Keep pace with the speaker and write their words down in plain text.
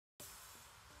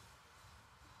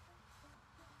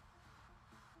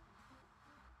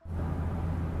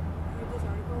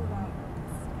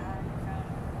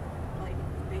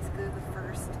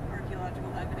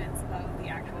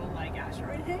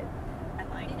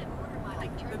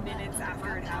the minutes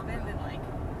after it happened and like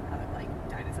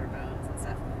dinosaur bones and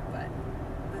stuff. But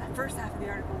the first half of the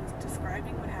article was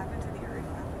describing what happened to the Earth.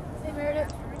 Hey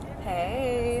Meredith.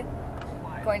 Hey.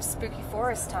 Going to spooky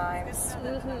forest times.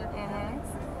 With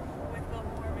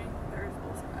global warming, the Earth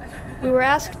will survive. We were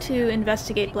asked to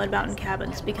investigate Blood Mountain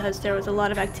cabins because there was a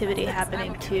lot of activity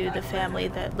happening to the family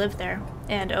that lived there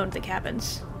and owned the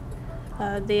cabins.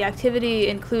 The activity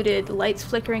included lights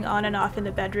flickering on and off in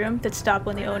the bedroom that stopped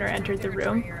when the owner entered the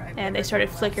room, and they started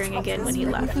flickering again when he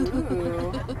left.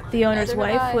 The owner's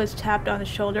wife was tapped on the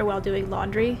shoulder while doing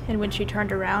laundry, and when she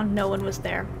turned around, no one was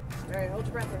there. Alright, hold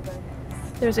your breath, everybody.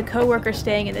 There was a co-worker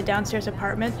staying in the downstairs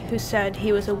apartment who said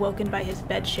he was awoken by his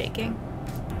bed shaking.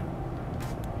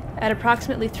 At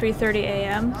approximately 3:30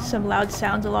 a.m., some loud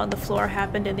sounds along the floor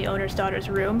happened in the owner's daughter's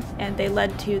room, and they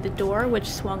led to the door, which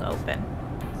swung open.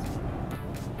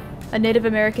 A Native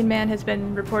American man has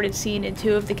been reported seen in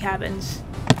 2 of the cabins,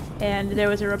 and there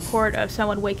was a report of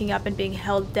someone waking up and being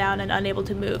held down and unable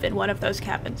to move in one of those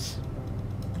cabins.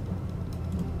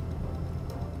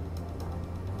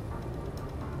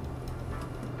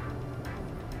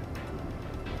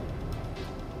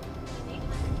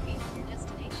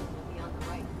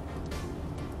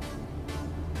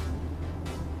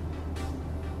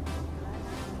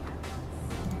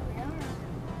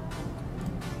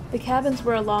 The cabins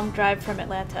were a long drive from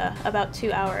Atlanta, about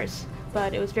 2 hours,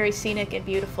 but it was very scenic and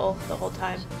beautiful the whole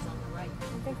time. I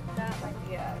think that might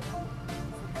be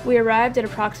it. We arrived at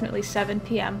approximately 7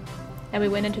 p.m., and we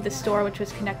went into the store which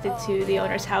was connected to the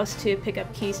owner's house to pick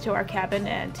up keys to our cabin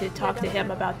and to talk to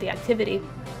him about the activity.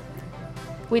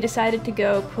 We decided to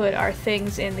go put our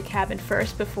things in the cabin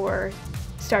first before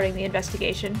starting the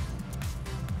investigation.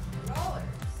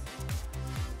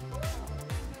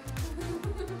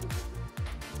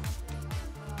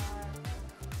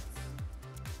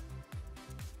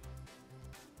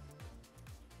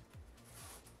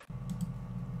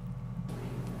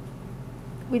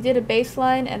 We did a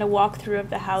baseline and a walkthrough of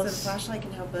the house. So the flashlight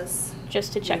can help us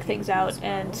just to check things out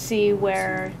and see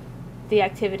where the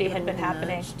activity had been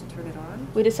happening. To turn it on.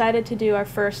 We decided to do our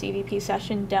first EVP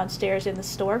session downstairs in the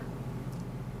store.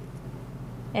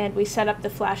 And we set up the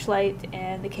flashlight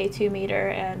and the K2 meter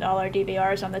and all our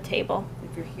DVRs on the table.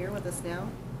 If you're here with us now,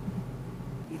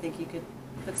 do you think you could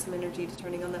put some energy to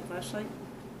turning on that flashlight?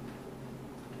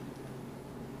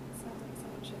 Sounds like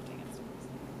someone shifting upstairs.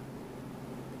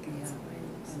 Yeah.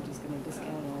 I'm just going to discount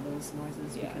all those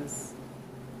noises because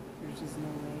there's just no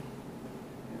way.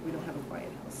 We don't have a quiet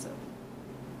house, so.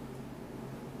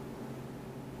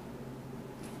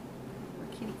 We're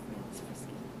kitty friends,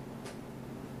 Frisky.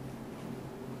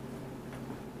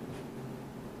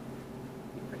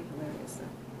 You're pretty hilarious,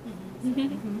 though.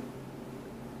 Mm-hmm.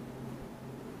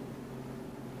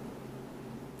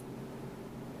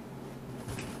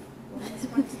 What was this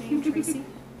one's name? Tracy?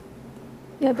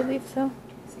 Yeah, I believe so.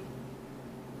 Tracy.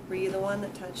 Were you the one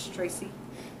that touched Tracy?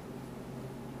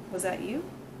 Was that you?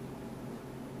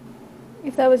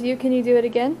 If that was you, can you do it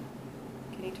again?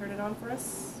 Can you turn it on for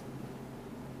us?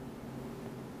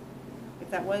 If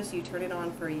that was you, turn it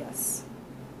on for a yes.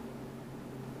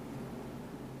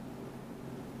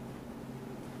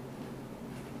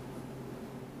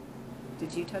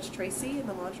 Did you touch Tracy in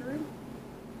the laundry room?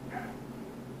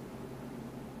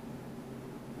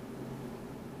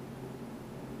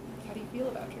 How do you feel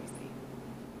about Tracy?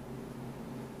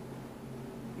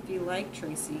 If you like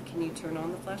Tracy, can you turn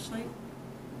on the flashlight?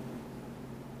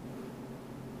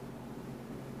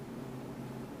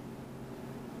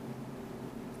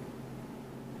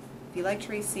 If you like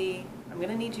Tracy, I'm going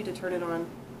to need you to turn it on.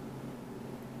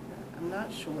 I'm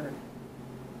not sure.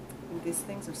 I think these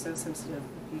things are so sensitive.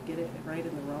 If you get it right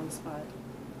in the wrong spot,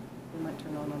 it might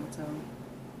turn on its own.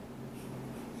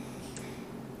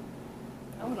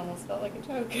 That one almost felt like a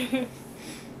joke.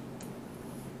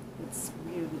 It's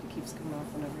weird that it keeps coming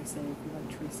off whenever I say if you like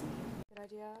Tracy. Good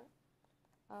idea.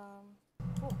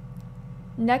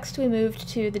 Next, we moved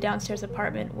to the downstairs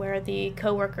apartment where the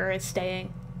coworker is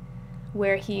staying,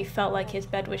 where he felt like his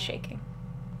bed was shaking.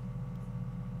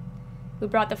 We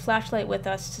brought the flashlight with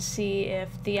us to see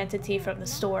if the entity from the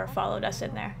store followed us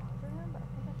in there.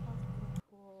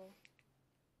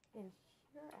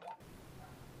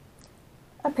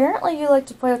 Apparently you liked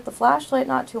to play with the flashlight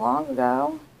not too long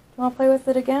ago. Do you want to play with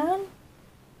it again?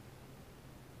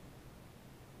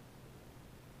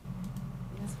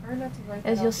 It's hard not to write that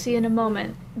As you'll off see in a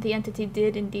moment, the entity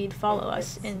did indeed follow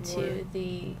us into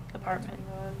the apartment.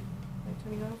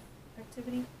 Turning off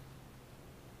activity.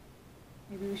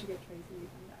 Maybe we should get Tracy to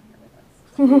come down here with us.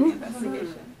 For the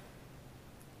investigation.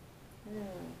 Yeah.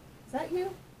 Is that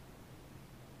you?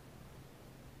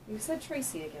 You said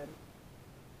Tracy again.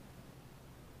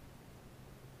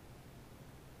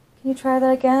 Can you try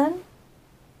that again?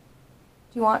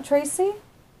 Do you want Tracy?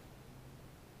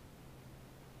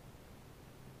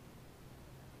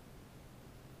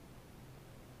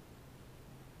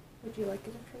 Would you like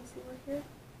it if Tracy were here?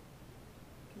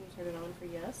 Can you turn it on for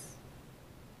yes?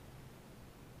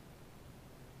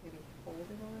 Maybe hold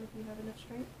it on if you have enough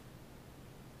strength.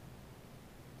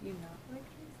 Do you not like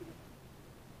Tracy?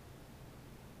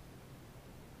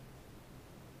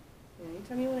 Yeah,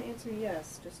 anytime you want to answer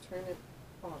yes, just turn it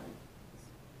on.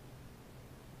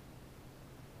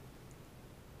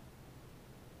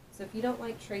 So if you don't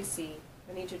like Tracy,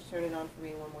 I need you to turn it on for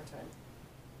me one more time.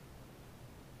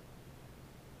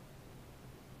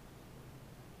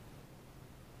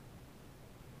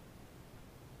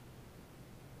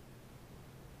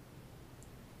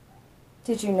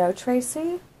 Did you know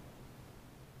Tracy?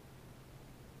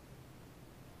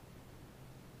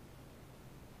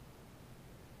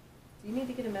 Do you need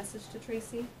to get a message to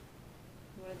Tracy?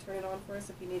 You want to turn it on for us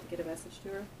if you need to get a message to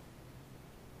her?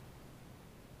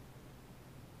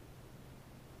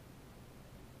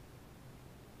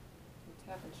 You're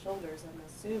tapping shoulders. I'm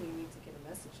assuming you need to get a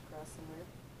message across somewhere.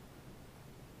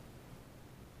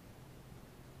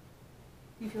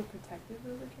 Do you feel protective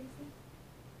over Tracy?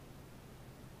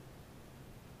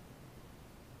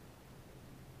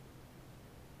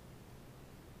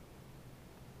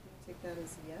 Take that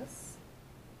as a yes.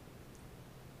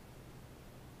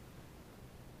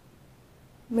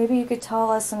 Maybe you could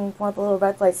tell us in one of the little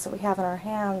red lights that we have in our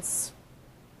hands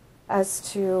as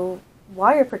to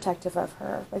why you're protective of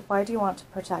her. Like, why do you want to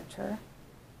protect her?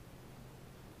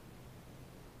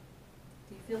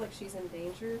 Do you feel like she's in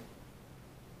danger?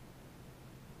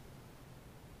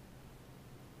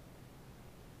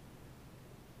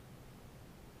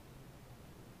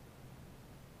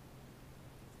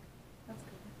 That's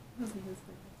good. That's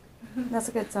good. That's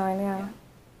a good sign, yeah.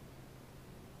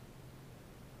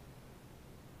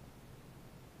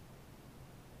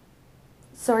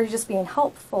 So are you just being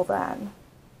helpful then?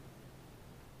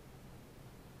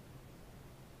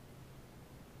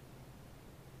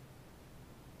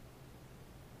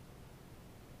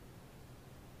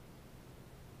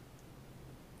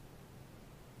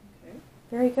 Okay.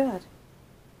 Very good.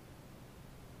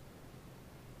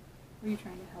 Were you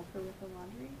trying to help her with the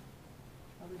laundry?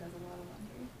 She probably does a lot of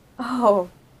laundry. Oh,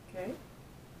 Okay.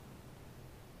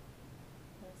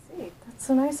 I see. that's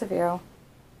so nice of you.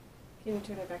 Can you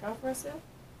turn it back on for us now?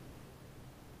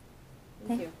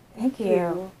 Thank you. Thank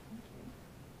you.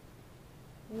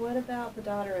 What about the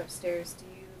daughter upstairs? Do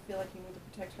you feel like you need to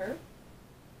protect her?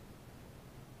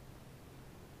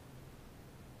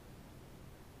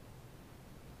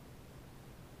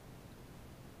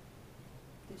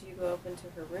 Did you go up into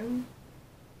her room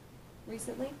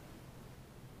recently?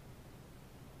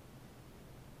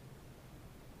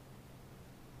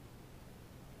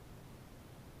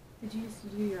 Did you used to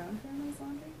do your own family's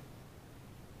laundry?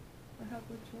 Or help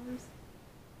with chores?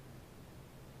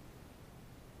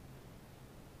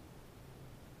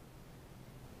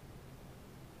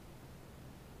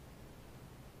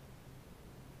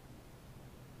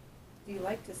 Do you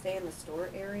like to stay in the store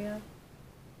area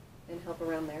and help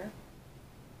around there?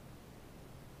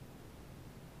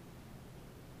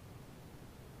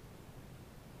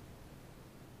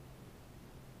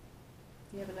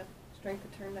 Do you have enough strength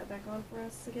to turn that back on for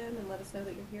us again and let us know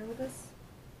that you're here with us?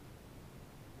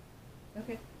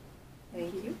 Okay.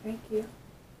 Thank you. Thank you.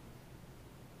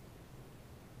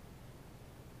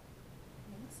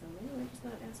 So maybe we're just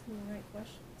not asking the right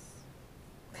questions.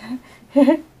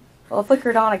 Well, it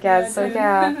flickered on again, so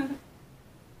yeah. Can you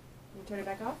turn it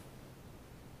back off?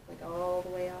 Like all the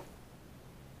way off?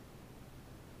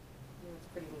 Yeah, it's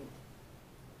pretty neat.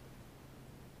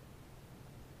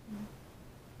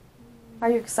 Are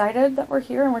you excited that we're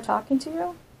here and we're talking to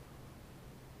you?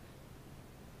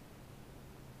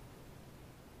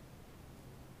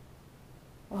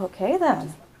 Well, okay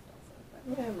then.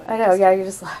 Yeah, I know, yeah, you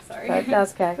just left. Sorry. But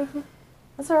that's okay.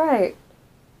 That's all right.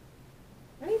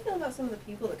 How do you feel about some of the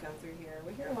people that come through here?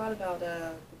 We hear a lot about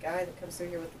the guy that comes through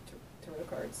here with the tarot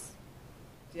cards.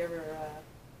 Do you ever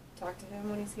talk to him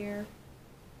when he's here?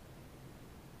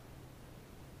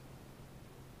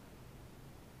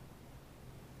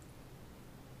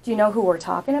 Do you know who we're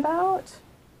talking about?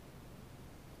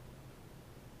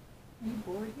 Are you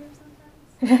bored here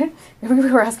sometimes? Maybe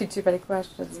we were asking too many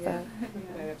questions, Yeah.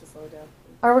 but I have to slow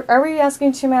down. are we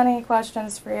asking too many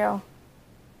questions for you?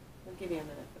 We'll give you a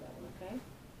minute for that one, okay?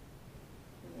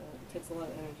 It takes a lot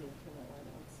of energy to turn that light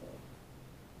on, so.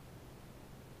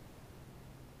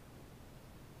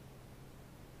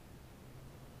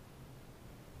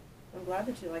 I'm glad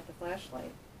that you like the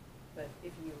flashlight, but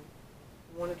if you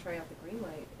you want to try out the green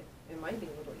light, it might be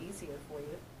a little easier for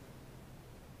you.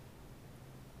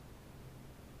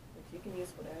 But you can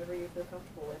use whatever you feel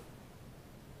comfortable with.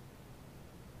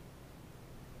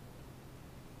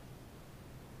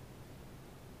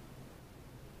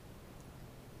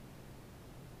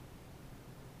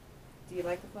 Do you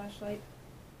like the flashlight?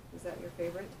 Is that your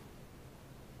favorite?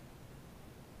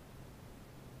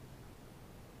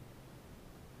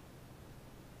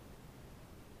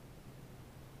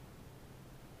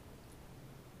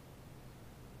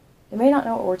 They may not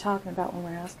know what we're talking about when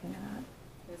we're asking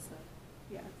that. It's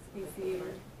Yeah, it's AC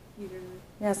or heater.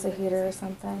 Yeah, it's a heater or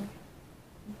something.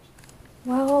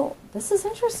 Well, this is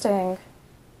interesting.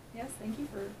 Yes, thank you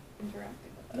for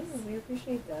interacting with us. Yeah, we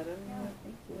appreciate that.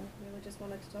 Thank you. Really just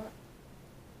wanted to talk.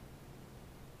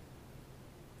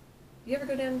 Do you ever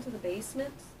go down into the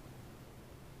basement?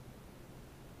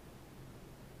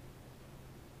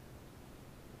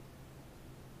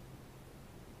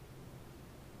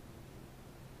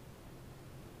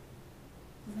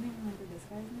 Does anyone remember this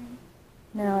guy's name?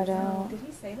 No, I don't. Did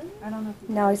he say that? I don't know if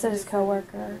No, he said his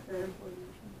coworker. Or employee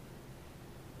or something.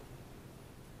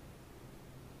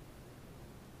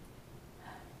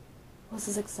 Well, this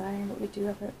is exciting, but we do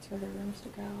have 2 other rooms to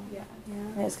go. Yeah.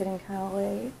 And it's getting kind of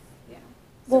late. Yeah.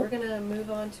 So Well- we're going to move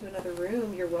on to another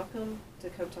room. You're welcome to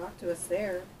come talk to us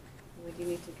there. We do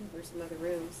need to cover some other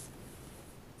rooms.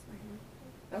 It's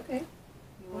right here. Okay.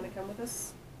 You want to come with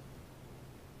us?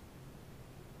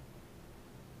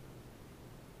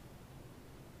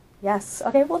 Yes.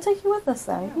 Okay, we'll take you with us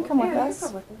then. You can come with Yeah, us. You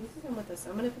can come with us.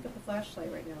 I'm going to pick up the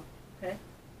flashlight right now. Okay?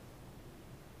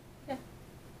 Okay.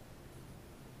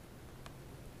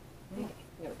 Here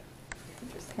we go.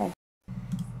 Okay.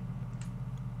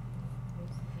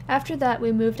 After that,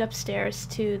 we moved upstairs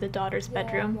to the daughter's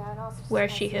bedroom, where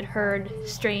she had heard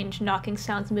strange knocking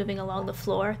sounds moving along the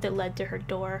floor that led to her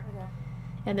door,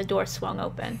 and the door swung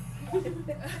open.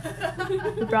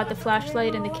 We brought the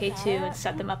flashlight and the K2 and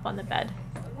set them up on the bed.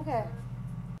 Okay.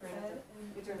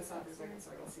 You turn this off for a second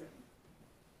so I can see.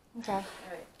 Okay. All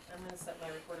right. I'm going to set my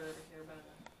recorder over here by the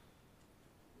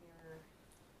mirror.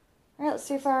 All right, let's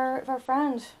see if our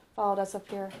friend followed us up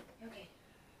here. Okay.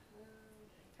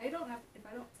 I don't have, if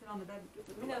I don't sit on the bed.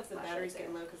 Let me know if the battery's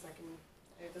getting low because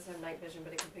it doesn't have night vision,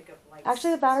 but it can pick up lights.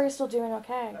 Actually, the battery's still doing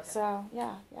okay. Okay. So,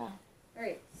 yeah. All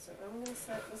right, so I'm going to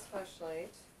set this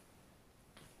flashlight.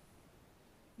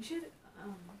 We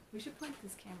should point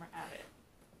this camera at it.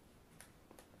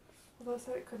 Although I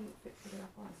said it couldn't fit through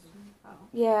the last time. Oh.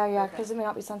 Yeah, Okay. because it may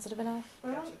not be sensitive enough.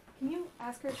 Well, Gotcha. can you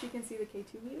ask her if she can see the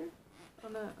K2 meter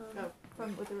on the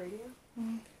from with the radio?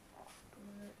 Mm-hmm.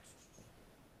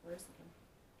 Where's the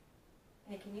camera?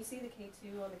 Hey, can you see the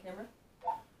K2 on the camera?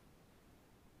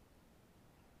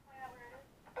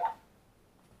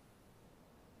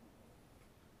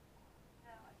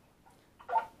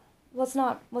 Let's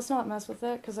not mess with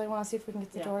it because I want to see if we can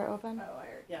get the Yeah. door to open. Oh, I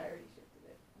Yeah. already shifted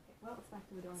it. Okay, well, it's back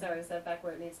to the door. So is that back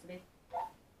where it needs to be?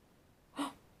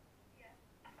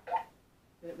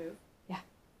 Did it move? Yeah.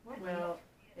 What Well, moved?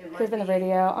 it might Could have been the be-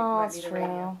 radio. it Oh, might it's be the true.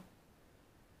 radio.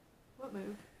 What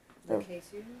moved? The The-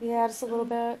 K2? Yeah, just a little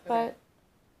bit, Okay. but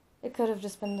it could have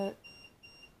just been the.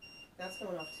 That's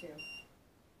going off too.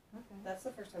 Okay. That's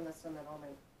the first time that's done that all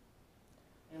night.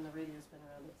 And the radio's been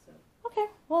around it, so. Okay,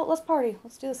 well, let's party.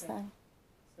 Let's do this Okay. thing.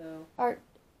 So,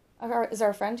 Is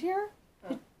our friend here?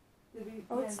 Did we?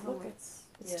 Oh, yeah, it's look, look, it's.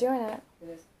 It's Yeah. doing it. it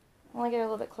is. I want to get a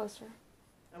little bit closer.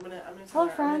 I'm gonna Hello,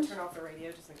 turn friend. off the radio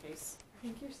just in case. I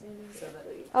think you're standing So that-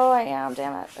 directly. Oh, I am.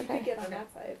 Damn it. You Okay. could get on Okay.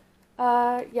 that side.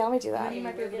 Yeah, let me do that. Then you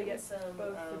might be We're able to getting get some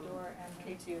both the door and the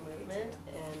K2 movement,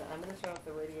 and I'm gonna turn off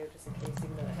the radio just in case,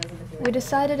 even though it hasn't been doing We it.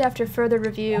 decided after further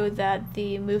review that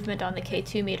the movement on the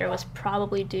K2 meter was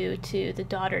probably due to the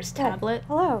daughter's Hey, tablet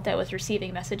hello. that was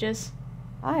receiving messages,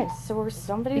 Hi. So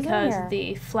somebody's in because here.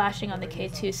 the flashing on the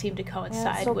K2 seemed to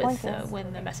coincide still with blinking.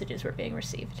 when the messages were being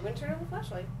received. I'm gonna turn on the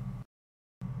flashlight.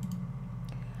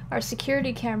 Our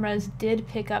security cameras did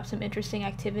pick up some interesting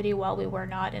activity while we were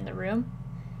not in the room,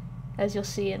 as you'll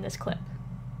see in this clip.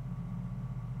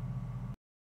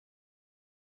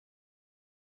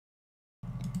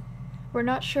 We're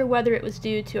not sure whether it was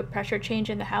due to a pressure change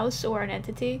in the house or an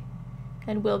entity,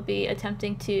 and we'll be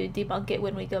attempting to debunk it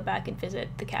when we go back and visit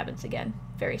the cabins again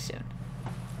very soon.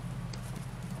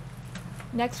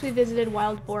 Next, we visited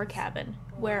Wild Boar Cabin,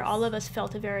 where all of us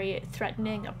felt a very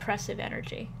threatening, oppressive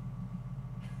energy.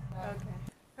 Okay.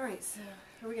 All right, so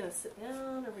are we gonna sit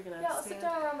down? Or are we gonna Yeah, let's stand? sit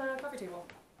down around the coffee table.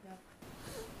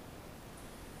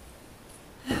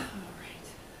 All right.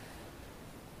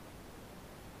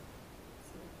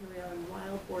 So here we are in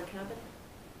Wild Boar Cabin.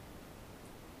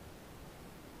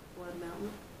 Blood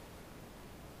Mountain.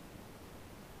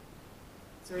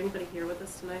 there anybody here with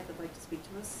us tonight that'd like to speak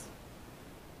to us?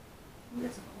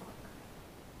 There's a clock.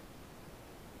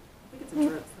 I think it's a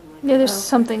drip. I'm like, Yeah, there's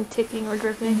something ticking or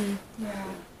dripping. Yeah.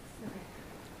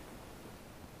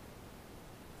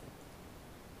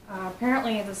 Okay.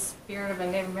 Apparently the spirit of a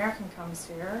Native American comes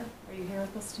here. Are you here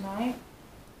with us tonight?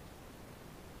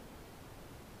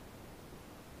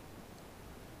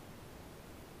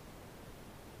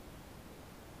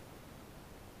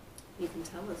 You can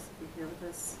tell us if you're here with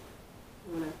us.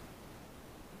 You want to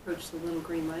approach the little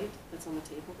green light that's on the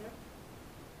table there?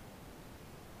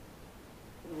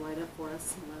 It'll light up for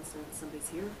us and let us know that somebody's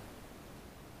here.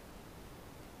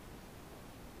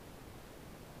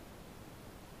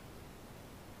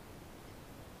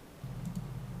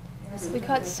 We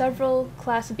caught several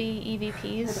Class B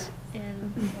EVPs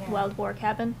in Wild Boar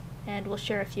Cabin, and we'll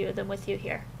share a few of them with you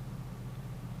here.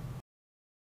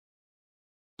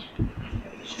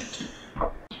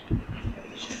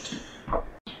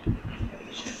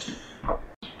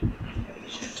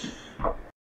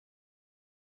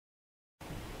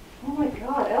 Oh my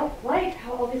god, elf light,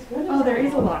 how all these windows Oh, there are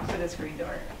is a locked. lock for this green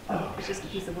door. Oh, it's just a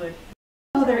piece of wood.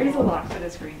 Oh, there is a lock for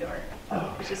this green door.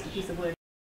 Oh, it's just a piece of wood.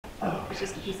 Oh, it's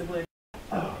just a piece of wood.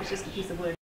 Oh, it's just a piece of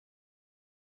wood.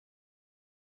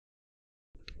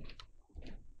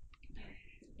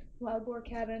 Wild Boar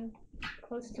Cabin,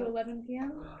 close to 11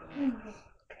 p.m.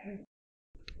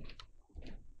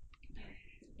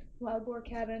 Wild Boar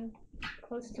Cabin,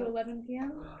 close to 11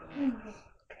 p.m.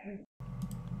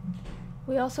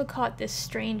 We also caught this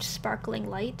strange sparkling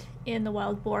light in the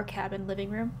Wild Boar Cabin living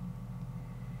room.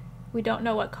 We don't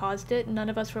know what caused it. None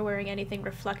of us were wearing anything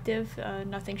reflective.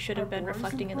 Nothing should have been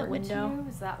reflecting in the window.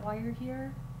 Is that why you're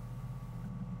here?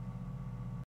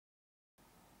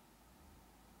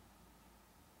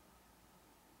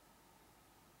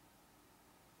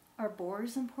 Are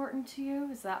boars important to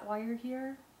you? Is that why you're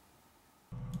here?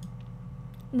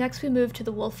 Next we moved to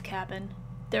the wolf cabin.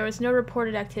 There was no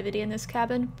reported activity in this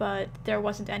cabin, but there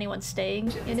wasn't anyone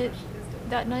staying in it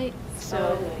that night,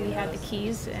 so we had the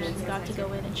keys and got to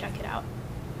go in and check it out.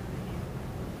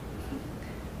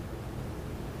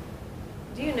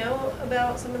 Do you know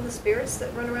about some of the spirits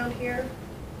that run around here?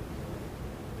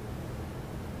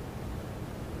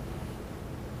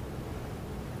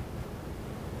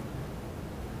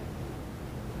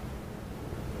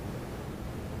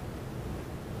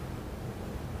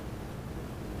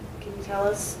 Can you tell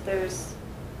us if there's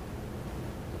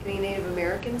any Native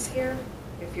Americans here,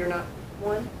 if you're not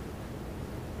one?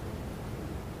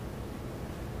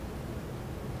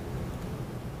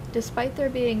 Despite there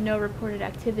being no reported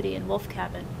activity in Wolf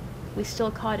Cabin, we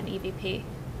still caught an EVP.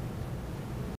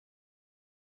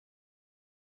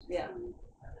 Yeah.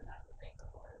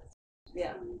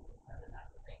 Yeah.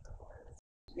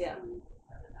 Yeah.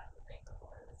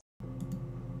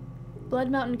 Blood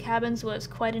Mountain Cabins was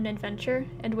quite an adventure,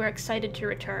 and we're excited to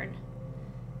return.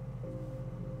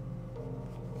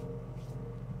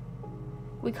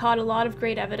 We caught a lot of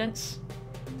great evidence,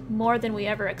 more than we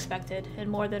ever expected, and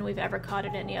more than we've ever caught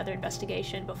in any other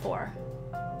investigation before.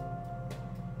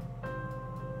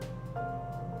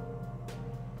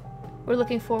 We're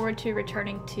looking forward to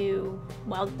returning to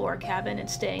Wild Boar Cabin and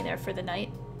staying there for the night,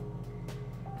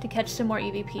 to catch some more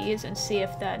EVPs and see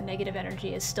if that negative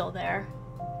energy is still there.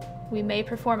 We may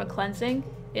perform a cleansing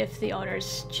if the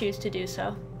owners choose to do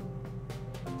so.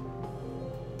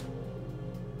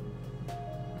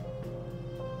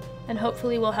 And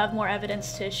hopefully we'll have more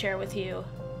evidence to share with you.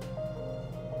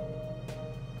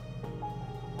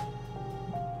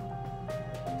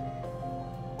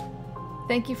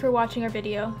 Thank you for watching our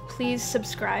video. Please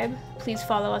subscribe. Please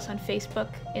follow us on Facebook,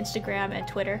 Instagram, and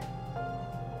Twitter.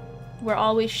 We're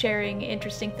always sharing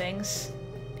interesting things,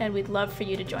 and we'd love for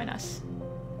you to join us.